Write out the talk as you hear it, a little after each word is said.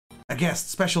A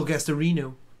guest, special guest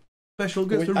Reno. Special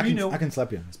guest Reno. I can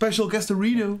slap you. Special guest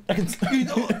Reno. I can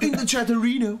in the chat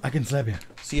Reno. I can slap you.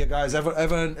 See you guys. Have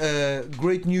a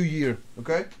great new year.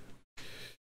 Okay.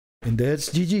 And that's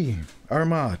GG. Our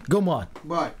mod. Go mod.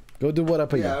 Bye. Go do what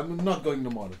up again. Yeah, I'm not going to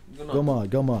mod. Go mod.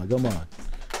 Go mod. Go mod.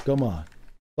 Go mod.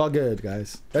 All good,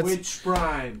 guys. That's Twitch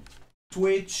Prime.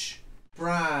 Twitch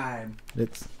Prime.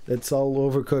 That's all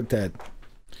overcooked at.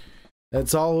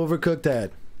 That's all overcooked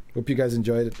at. Hope you guys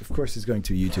enjoyed it. Of course, it's going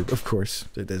to YouTube. Of course,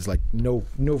 there's like no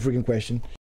freaking question.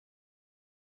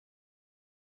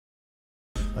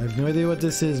 I have no idea what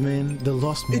this is, man. The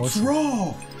Lost Morsel. It's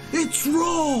raw. It's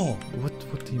raw.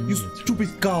 What do you mean? You stupid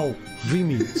cow.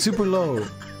 Dreamy. Super low.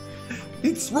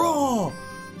 It's raw.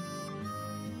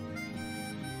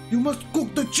 You must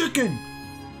cook the chicken.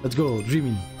 Let's go,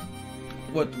 Dreamy.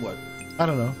 What? I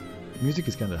don't know. Music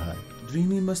is kind of high.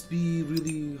 Dreamy must be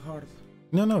really hard.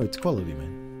 No, it's quality,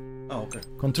 man. Oh, okay.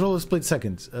 Controller split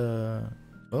seconds. Oh.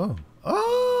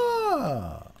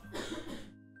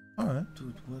 Alright.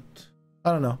 Dude, what?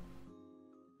 I don't know.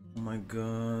 Oh my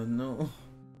god, no.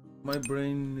 My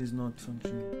brain is not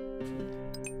functioning.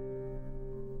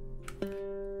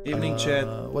 Evening chat.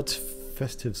 What's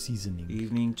festive seasoning?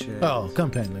 Evening chat. Oh,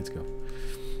 campaign, let's go.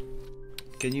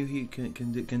 Can you hear?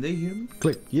 Can they hear me?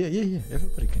 Click. Yeah.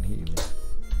 Everybody can hear you, man.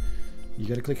 You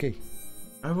gotta click A.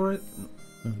 I've already.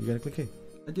 No, you gotta click A.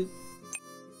 I did.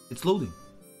 It's loading.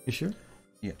 You sure?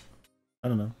 Yeah. I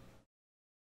don't know.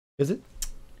 Is it?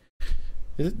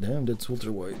 Damn, that's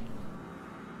Walter White.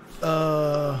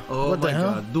 Oh what my the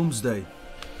hell? god, Doomsday.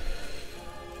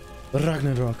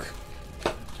 Ragnarok.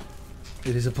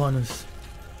 It is upon us.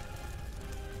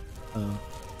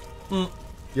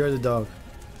 You're the dog,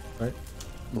 right?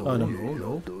 Oh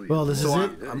no. Well, this is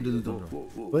it. I'm the dog.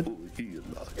 What?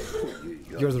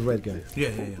 You're the red guy. Yeah.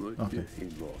 Okay.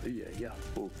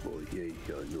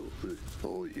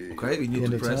 Okay, we need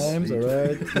End to of press. times,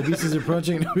 alright. The beast is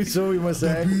approaching, so we must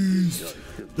act.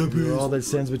 The We're all that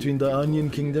stands between the Onion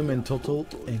Kingdom and total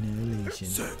annihilation.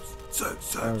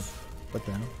 What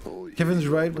the hell? Kevin's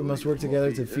right, we must work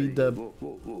together to feed the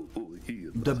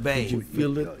bay. Did you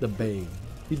feel it? The bay.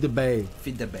 Feed the bay.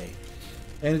 Feed the bay.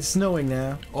 And it's snowing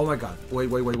now. Oh my god. Wait.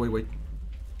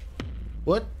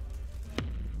 What?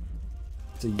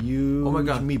 It's a huge Oh my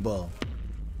god. meatball.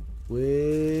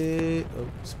 With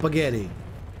spaghetti.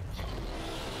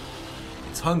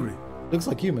 It's hungry. Looks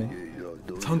like you, man.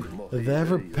 It's hungry. The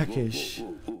ever peckish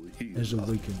as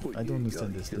awakened. I don't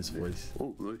understand this voice.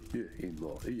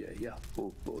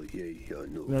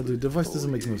 No, dude, the voice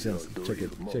doesn't make no sense. Check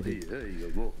it.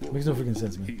 Makes no freaking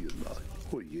sense, man.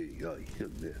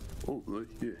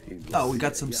 Oh, we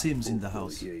got some Sims in the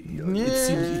house. Yeah.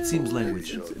 It seems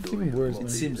language. It's even worse, man.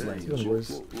 It seems It's language. even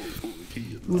worse.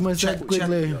 We must act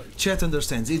quickly. Chat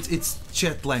understands. It's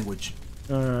chat language.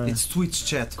 It's Twitch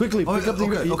chat. Quickly, pick up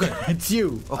the... Okay. It's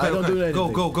you. Okay, I don't do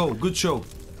anything. Go. Good show.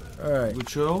 Alright. Good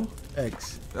show.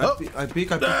 X. I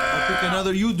pick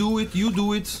another. You do it.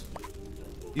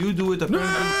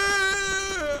 Apparently.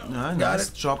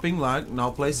 Nice. Chopping like now.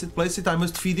 Place it. I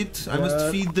must feed it. I must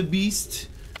feed the beast.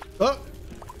 Oh,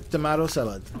 tomato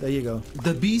salad. There you go.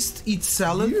 The beast eats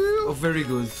salad. Oh, very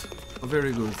good.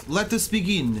 Let us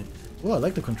begin. Oh, I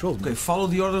like the controls, man. Okay, follow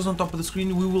the orders on top of the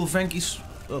screen. We will vanquish.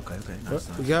 Okay. Nice.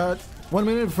 We got 1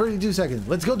 minute and 32 seconds.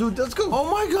 Let's go, dude. Let's go. Oh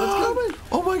my god. Let's go, man.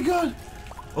 Oh my god.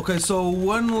 Okay, so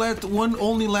one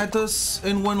only lettuce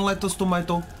and one lettuce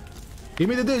tomato. Give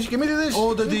me the dish.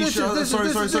 Oh, the dish. Sorry.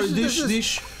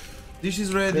 Dish. Dish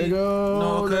is ready. There you go.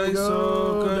 No, okay,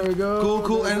 There you go.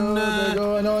 Cool. And there you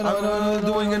go. No,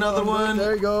 doing another one.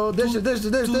 There you go. Dish.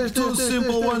 Two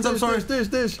simple ones. I'm sorry.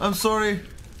 Dish. I'm sorry.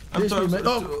 Two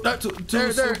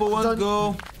simple ones.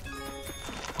 Go.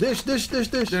 Dish.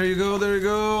 There you go.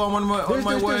 I'm on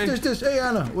my way. Dish. Hey,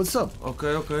 Anna. What's up?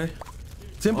 Okay.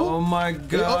 Simple? Oh my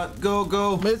god.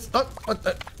 Go. Miss.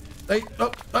 Hey.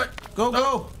 Go.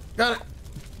 Got it.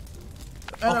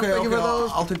 Anna, Okay.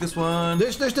 I'll take this one.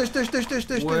 Dish.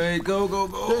 Wait. Go.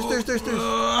 Dish.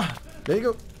 There you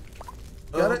go.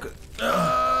 Got it.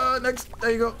 Next.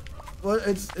 There you go. Well,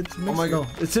 it's mixed. Oh my god.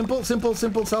 No, it's simple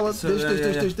salad.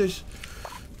 Dish.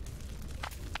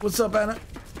 What's up, Anna?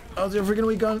 How's your freaking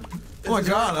week going? Oh my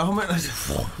god, how many?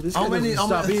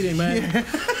 Stop eating, man. Yeah.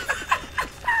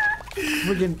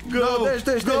 Freaking go. Dish.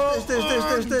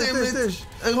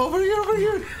 Over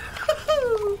here.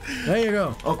 There you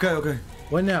go. Okay.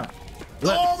 What now?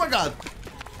 Oh my god.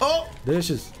 Oh.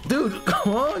 Dishes. Dude,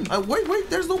 come on. Wait,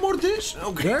 there's no more dish.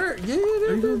 Okay.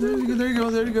 There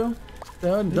you go.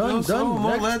 Done.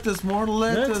 More lettuce.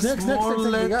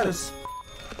 Next.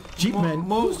 Cheap man.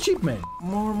 Who's cheap man?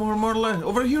 More lettuce.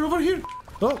 Over here.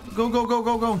 Oh.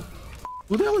 Go.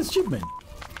 Who the hell is cheap, man?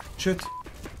 Shit.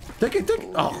 Take it, take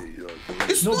it. Oh.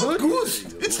 It's not good.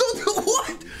 It's not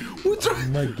what? We try. Oh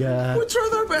my god. We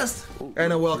tried our best.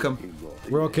 Anna, welcome.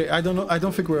 We're okay. I don't know. I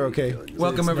don't think we're okay.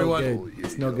 Welcome, it's everyone. No good.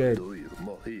 It's no good.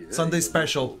 Sunday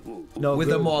special. No with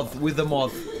good. the moth. With the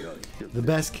moth.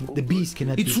 The beast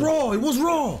cannot. It's raw. It was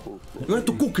raw. You had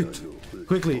to cook it.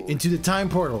 Quickly into the time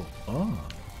portal. Oh.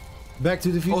 Back to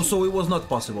the future. Oh, so it was not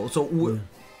possible. So,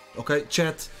 okay,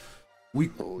 chat.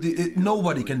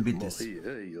 Nobody can beat this.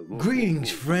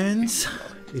 Greetings, friends.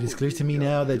 It is clear to me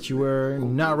now that you were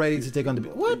not ready to take on the...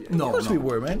 What? No, of course we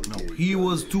were, man. No, he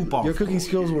was too powerful. Your cooking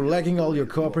skills were lacking. All your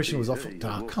cooperation was awful.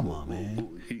 Oh, come on,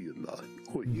 man.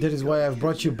 That is why I've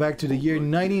brought you back to the year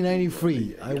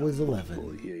 1993. I was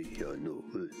 11.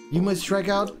 You must strike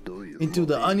out into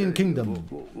the Onion Kingdom.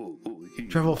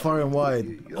 Travel far and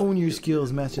wide. Own your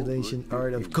skills, master the ancient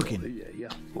art of cooking.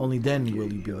 Only then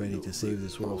will you be ready to save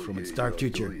this world from its dark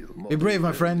future. Be brave,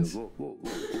 my friends,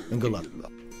 and good luck.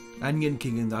 Onion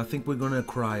King, I think we're gonna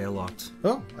cry a lot.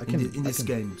 Oh, I can in this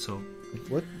game. So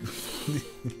what?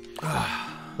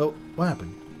 Oh, what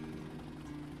happened?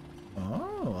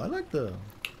 Oh, I like the.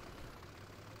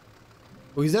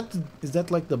 Oh, is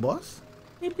that like the boss?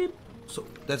 Beep, beep. So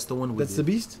that's the one. That's the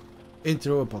beast.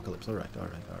 Intro apocalypse. All right.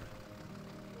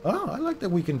 Oh, I like that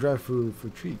we can drive through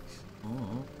trees.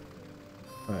 Oh.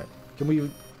 All right. Can we?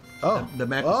 Oh, the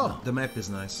map. Oh. The map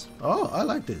is nice. Oh, I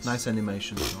like this. Nice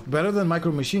animation. So. Better than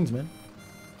Micro Machines, man.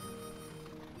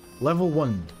 Level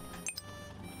 1.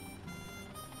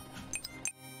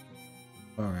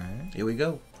 All right. Here we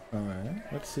go. All right.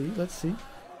 Let's see.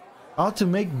 How to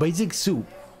make basic soup.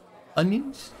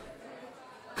 Onions.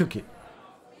 Cook it.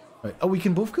 All right. Oh, we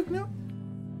can both cook now?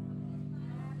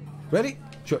 Ready?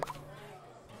 Sure.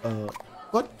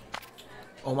 What?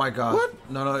 Oh my god. What?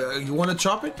 No, you want to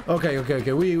chop it? Okay.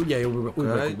 We Okay,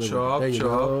 chop. There you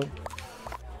go.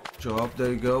 Chop,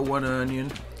 there you go. One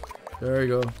onion. There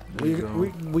you go.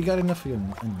 We got enough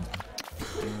onion.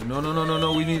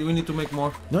 No. We need to make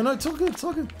more. No, it's all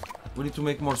good. We need to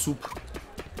make more soup.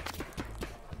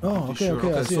 Oh, okay.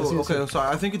 Sure. I see. So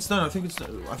I think it's done. I think it's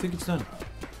done.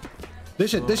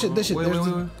 Dish it. Wait.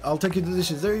 I'll take you to the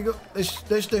dishes. There you go. Dish.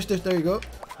 There you go.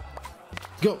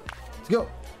 Let's go.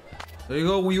 There you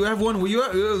go. Will you have one? Will you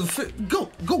have, go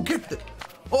get it.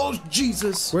 Oh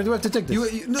Jesus! Where do I have to take this?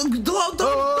 Down the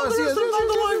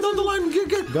line.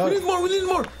 Get. We need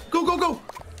more. Go.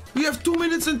 We have 2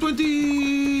 minutes and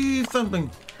 20 something.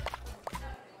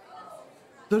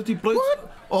 30 plates.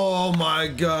 What? Oh my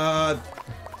god.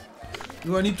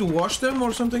 Do I need to wash them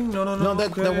or something? No. No,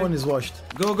 that one is washed.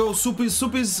 Go. Soup is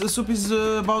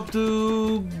about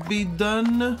to be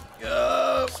done.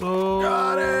 Yeah. So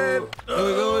Got it.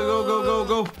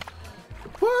 Go.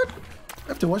 What? I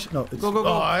have to wash it? No. Go.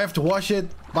 Oh, I have to wash it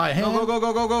by hand. Go.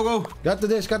 Got the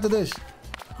dish.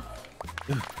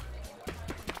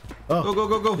 Oh.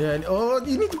 Go. Yeah. Oh,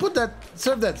 you need to put that.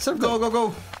 Serve that.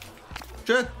 Go.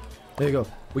 Shit. There you go.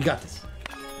 We got this.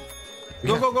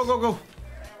 Go.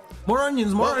 More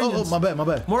onions. Oh, my bad.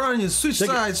 More onions. Switch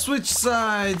sides.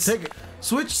 Take it.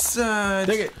 Switch sides.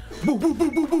 Take it. Boo.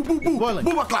 Boiling.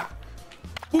 Boo clap.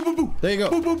 Boo. There you go.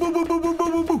 Boo.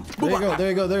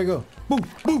 There you go. Boo.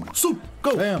 Soup.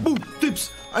 Go. Bam. Boo. Tips.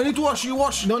 I need to wash. You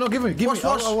wash. No, give me. Wash.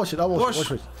 I'll wash it.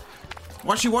 Wash.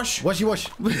 Wash. Wash.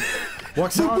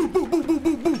 Wax on. Boo.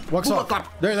 Wax off.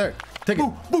 There. Take it.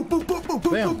 Boo.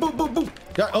 Bam.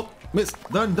 Got. Oh, missed.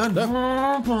 Done.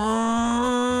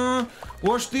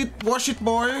 Wash it,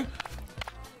 boy.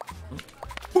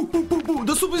 Boo.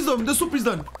 The soup is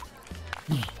done.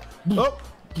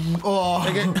 Oh.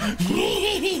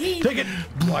 Take it.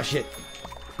 Wash it.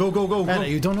 Go. Anna,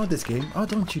 you don't know this game? How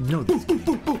don't you know this game?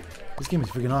 This game is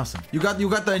freaking awesome. You got the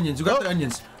onions. The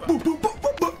onions.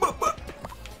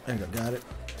 There you go.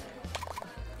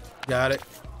 Got it.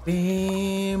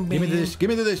 Bam. Give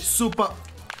me the dish. Super.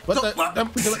 What the?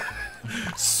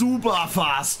 Super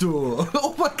fast, dude.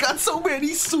 Oh my god, so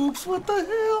many soups. What the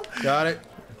hell? Got it.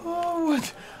 Oh,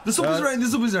 what? The soup is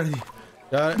ready.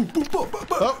 Got it. Oh,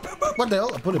 what the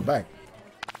hell? I put it back.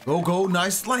 Go.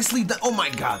 Nicely done. Oh my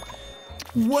god.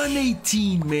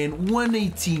 118, man.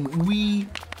 118.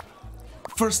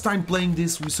 First time playing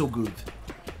this, we're so good.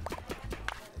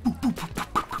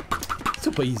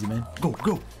 Super easy, man. Go.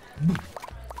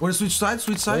 Want to switch sides?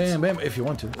 Bam, if you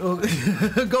want to. Go,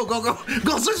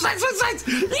 switch sides!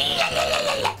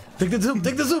 Take the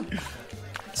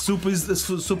soup! Soup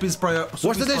is prior.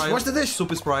 Wash the dish!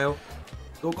 Soup is prior.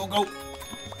 Go!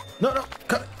 No,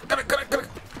 cut it!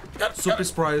 Soup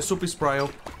is prior.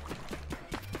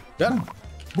 Done.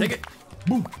 Take it!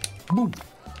 Boom!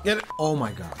 Get it! Oh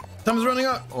my god. Time's running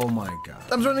out! Oh my god.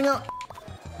 Time's running out!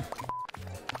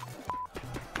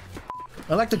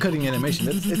 I like the cutting animation.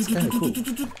 It's kind of cool.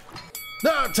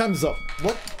 No, time's up.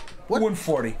 What?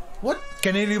 140. What?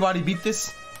 Can anybody beat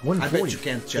this? 140. I bet you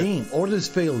can't, Jeff. Damn, orders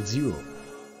failed 0.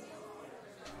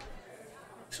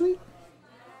 Sweet.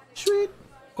 Sweet.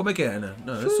 Como é que é, Ana?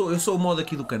 Não, eu sou o modo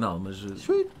aqui do canal, mas...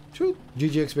 Sweet. Sweet.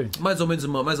 GGExperience. Mais ou menos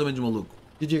maluco.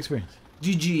 GGExperience.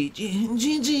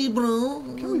 GG, bro.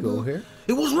 Can we go here?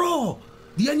 It was raw.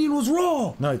 The onion was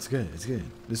raw. No, it's good. It's good.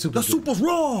 The soup was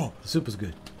raw. The soup is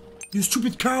good. You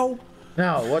stupid cow.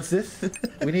 Now, what's this?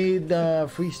 We need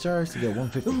 3 stars to get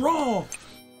 150. It's raw.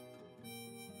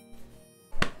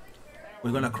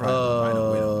 We're gonna cry. I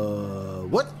know.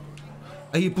 What?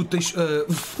 Aí put this,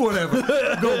 whatever.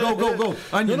 Go.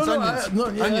 Onions,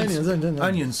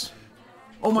 onions.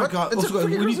 Oh my god.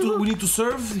 We need to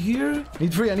serve here. I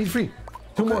need free.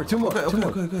 Two more. Okay,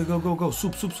 go.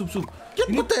 Soup.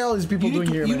 What the hell is people doing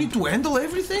here, You man? need to handle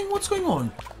everything? What's going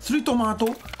on? 3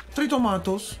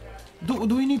 tomatoes.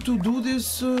 Do we need to do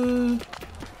this?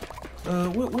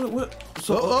 What?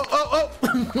 So, Oh!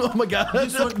 Oh my god!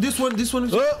 This one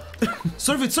is.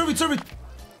 Serve it.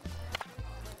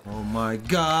 Oh my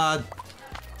god!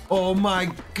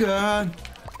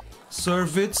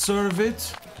 Serve it.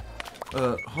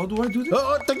 How do I do this?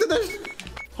 Oh, take the dish!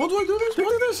 How do I do this? Take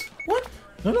the dish! What?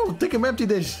 No, take an empty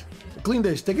dish. A clean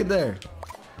dish, take it there.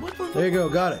 What? There you go,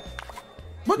 got it.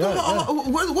 What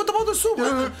about the soup?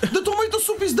 The tomato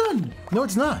soup is done. No,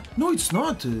 it's not. No, it's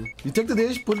not. You take the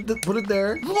dish, put it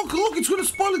there. Look, it's gonna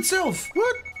spoil itself.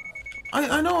 What?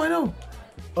 I know.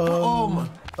 Oh my.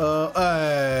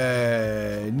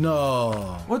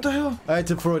 No. What the hell? I had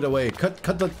to throw it away. Cut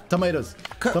the tomatoes.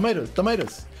 Tomatoes.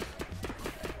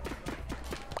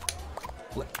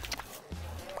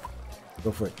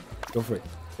 Go for it.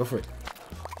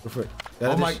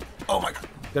 Oh my god.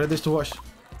 Got a dish to wash.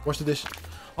 Wash the dish.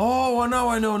 Oh, now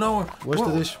I know. Wash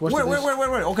the dish. Wait.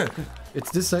 Okay. It's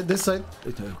this side.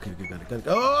 Okay, got it.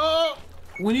 Oh!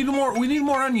 We need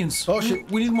more onions. Oh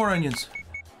shit. We need more onions.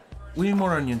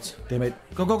 Damn it.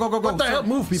 Go. What the hell?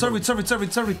 Move, people.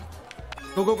 Serve it.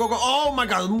 Go. Oh my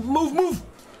god. Move.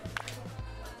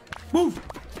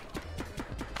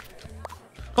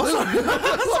 Oh, sorry.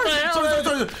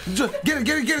 Just get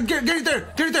it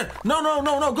there. No.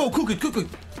 Go, cook it. Go.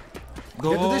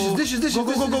 Get the dishes. Go.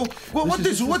 What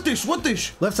dish?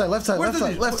 Left side. Where's the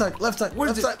dish? Left side.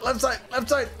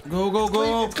 Go.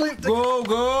 It's clean.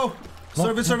 Go.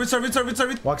 Serve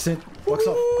it. Walks in. Walks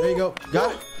off. There you go.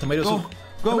 Got it. Tomato soup.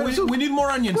 Go. Tomato soup. We need more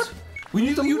onions. What? We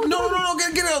need you. No.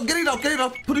 Get it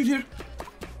out. Put it here.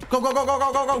 Go.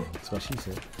 That's what she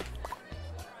said.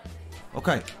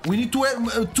 Okay. We need 2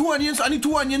 onions. I need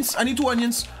 2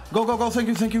 onions. Go.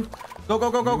 Thank you. Go.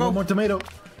 One more tomato.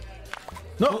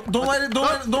 No. Don't let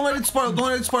it spoil.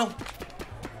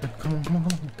 Come on.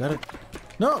 Got it.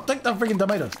 No, take the freaking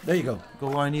tomatoes. There you go.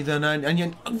 Go. I need an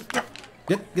onion.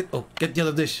 Get the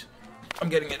other dish. I'm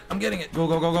getting it.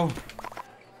 Go.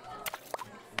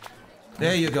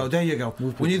 There you go.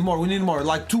 We need more.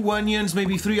 Like 2 onions,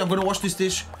 maybe 3. I'm gonna wash this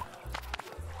dish.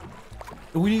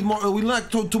 We need more. We like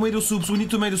tomato soups. We need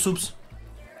tomato soups.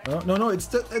 No. It's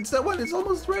that one. It's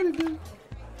almost ready, dude.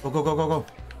 Go.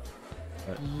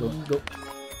 Right, go.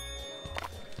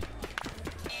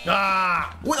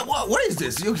 Ah! What is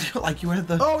this? You had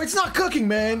the. Oh, it's not cooking,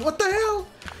 man. What the hell?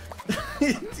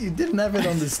 You didn't have it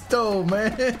on the stove,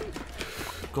 man.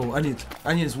 Go, onions.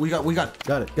 We got.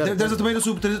 Got it. There's a tomato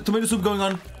soup. There's a tomato soup going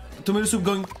on. Tomato soup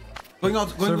going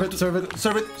out. Serve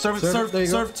it.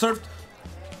 Serve.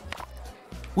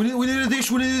 We need a dish.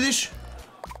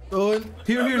 Going.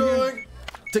 Here.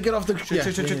 Take it off the. Check.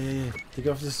 Take it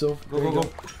off the stove. Go.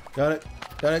 Got it.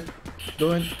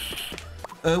 Going.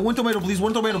 1 tomato,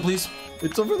 please.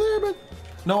 It's over there, man.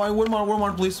 No, one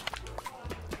more, please.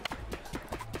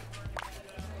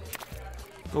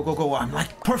 Go. I'm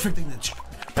like perfect in the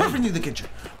kitchen.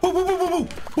 Boom,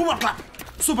 clap.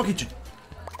 Super kitchen.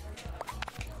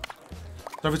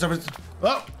 Serve it.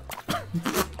 Oh.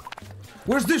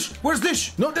 Where's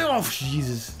dish? No, they're off.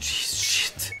 Jesus.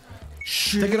 Shit.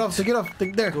 Take it off.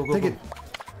 Take there. Go. Take it.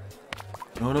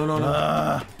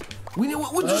 No.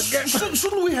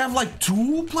 Shouldn't we have like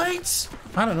 2 plates?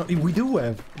 I don't know. We do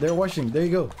have. They're washing. There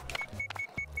you go.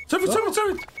 Serve it.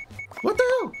 What the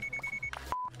hell?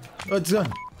 Oh, it's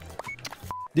done.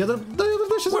 The other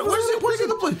dish is Where's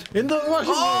the plate? in the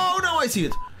washing. Oh, now I see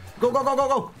it. Go.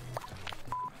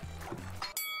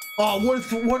 Oh, 1,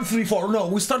 3, 4. No,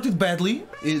 we started badly.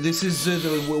 This is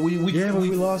we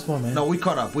lost one, man. No, we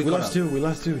caught up. We lost 2.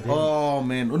 Damn. Oh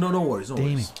man, no worries.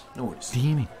 Damn it.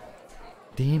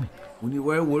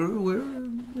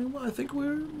 I think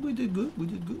we did good.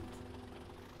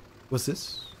 What's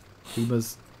this? We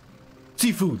must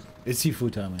Seafood. It's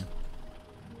seafood time, man.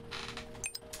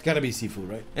 Gotta be seafood,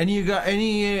 right?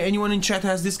 Anyone in chat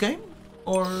has this game?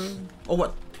 Or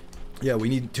what? Yeah, we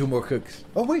need 2 more cooks.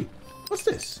 Oh, wait. What's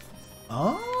this?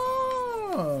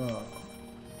 Oh.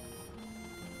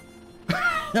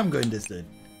 I'm going this then.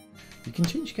 You can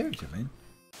change character, man.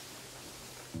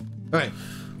 Alright.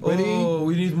 Ready? Oh,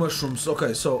 we need mushrooms.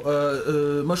 Okay, so,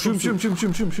 mushrooms.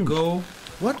 Shroom. Go.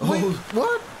 What? Oh, Wait,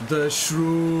 what? The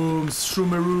shrooms.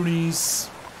 Shroomaroonies.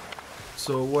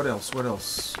 So, what else? What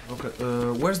else? Okay,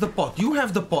 where's the pot? You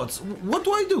have the pots. What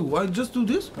do? I just do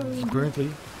this? Currently.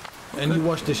 Okay. And you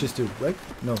wash dishes too, right?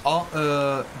 No.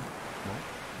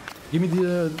 Give me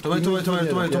the...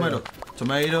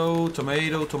 Tomato.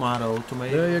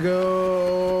 There you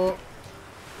go.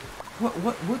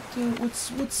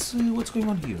 What's going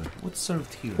on here? What's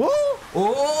served here? Whoa!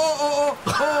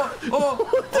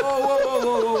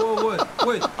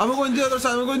 Wait, I'm going to the other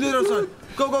side,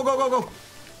 Go.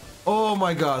 Oh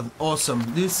my god, awesome.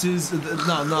 This is...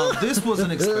 No, this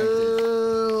wasn't expected.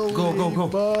 Go.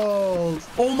 Balls.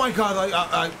 Oh my god,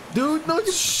 I... Dude, no,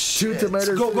 just 2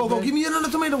 tomatoes. Go. Give me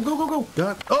another tomato. Go.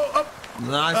 God. Oh, up.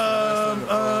 Nice.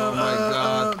 Oh my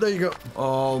god. There you go.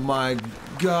 Oh my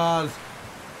god.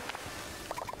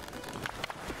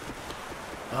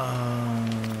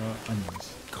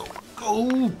 Onions.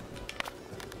 Go.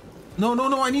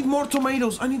 No, I need more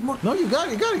tomatoes. No, you got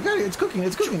it. It's cooking.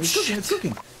 It's cooking.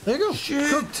 There you go. Shit.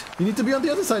 Cooked. You need to be on the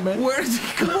other side, man. Where is it?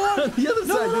 Come on. The other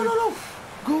side, dude. No.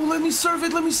 Go, let me serve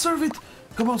it.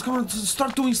 Come on.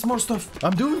 Start doing some more stuff.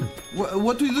 I'm doing.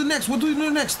 What do you do next?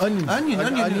 Onion.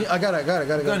 I got it.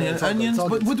 Onions.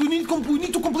 But we need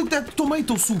to complete that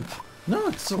tomato soup. No,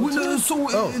 it's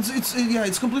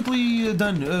it's completely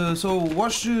done. So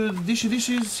wash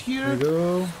dishes here. There you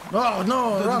go. Oh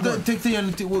no! Take the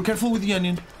onion. Careful with the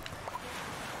onion.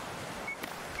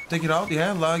 Take it out.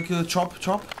 Yeah, like chop.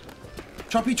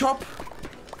 Choppy chop.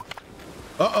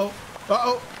 Uh oh.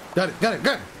 Got it.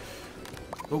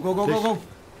 Go.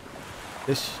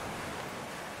 This.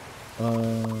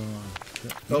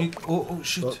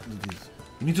 Shit.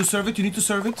 You need to serve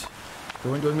it.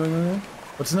 Going.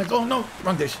 What's next? Oh no!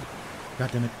 Wrong dish.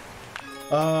 God damn it.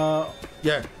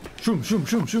 Yeah. Shroom.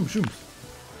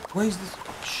 Where is this?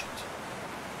 Shit.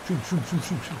 Shroom.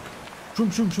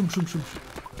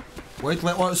 Wait,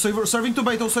 serving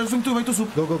tomato soup.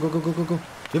 Go.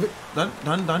 Give it. Done.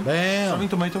 Bam. Serving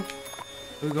tomato.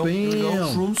 Here we go.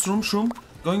 Bam. Shroom.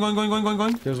 Going.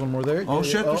 There's one more there. Oh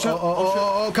shit.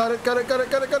 Oh, got it.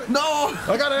 No!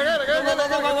 I got it.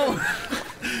 Go.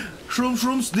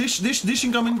 Shrooms. Dish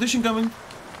incoming.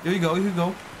 Here you go.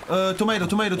 Tomato.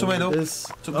 This.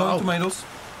 Tomatoes.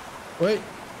 Wait.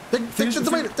 Take the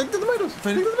tomatoes.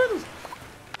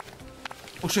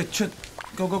 Oh shit.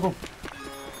 Go.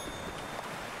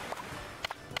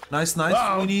 Nice.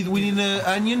 Wow. We need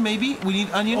onion maybe. We need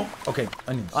onion. Oh, okay,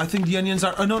 onions. I think the onions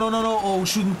are. No. Oh, we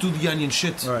shouldn't do the onion.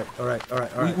 Shit. All right.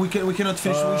 We cannot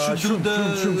finish. We should do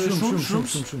the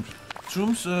shrooms.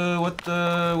 Shrooms. What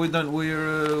we done?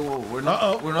 We're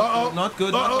not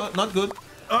good. Not good.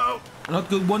 Not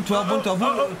good.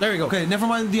 112. There we go. Okay, never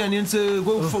mind the onions.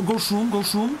 Go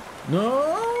shroom.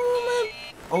 No, man.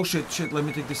 Oh shit. Let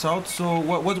me take this out. So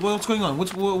what's going on?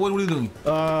 What are we doing?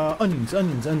 Onions.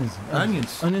 Onions and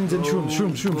shrooms. Go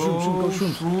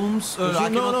shrooms. Shrooms. I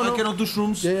cannot do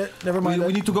shrooms. Yeah. Never mind.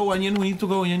 We need to go onion.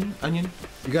 Onion.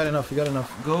 You got enough.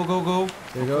 Go.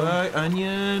 There you go. Okay,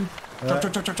 onion.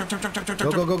 Chop. Go.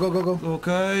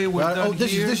 Okay, we're done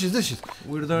here. Dishes.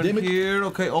 We're done here.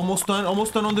 Okay, almost done on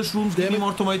the shrooms. Give me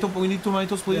more tomato. We need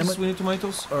tomatoes, please. We need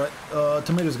tomatoes. All right.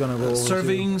 Tomato's gonna go.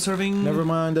 Serving. Never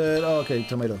mind that. Oh, okay,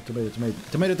 tomato.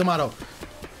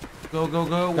 Go.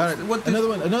 Got it.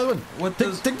 Another one. What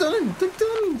take the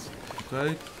onions.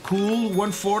 Okay. Cool.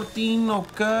 114.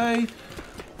 Okay.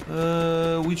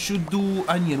 We should do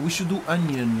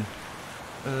onion.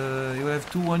 You have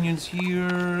 2 onions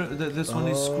here. This one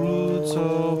is screwed,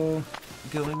 so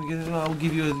okay, let me get it. I'll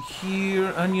give you it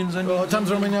here. Onions. Oh,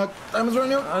 time's running out.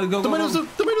 Go. Tomato soup.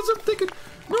 Take it.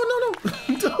 No. No,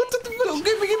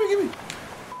 give me.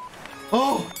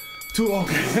 Oh, 2.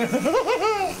 Okay.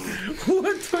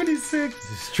 126.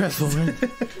 It's stressful, man.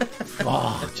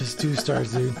 Oh, just 2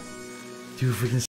 stars, dude. 2 freaking.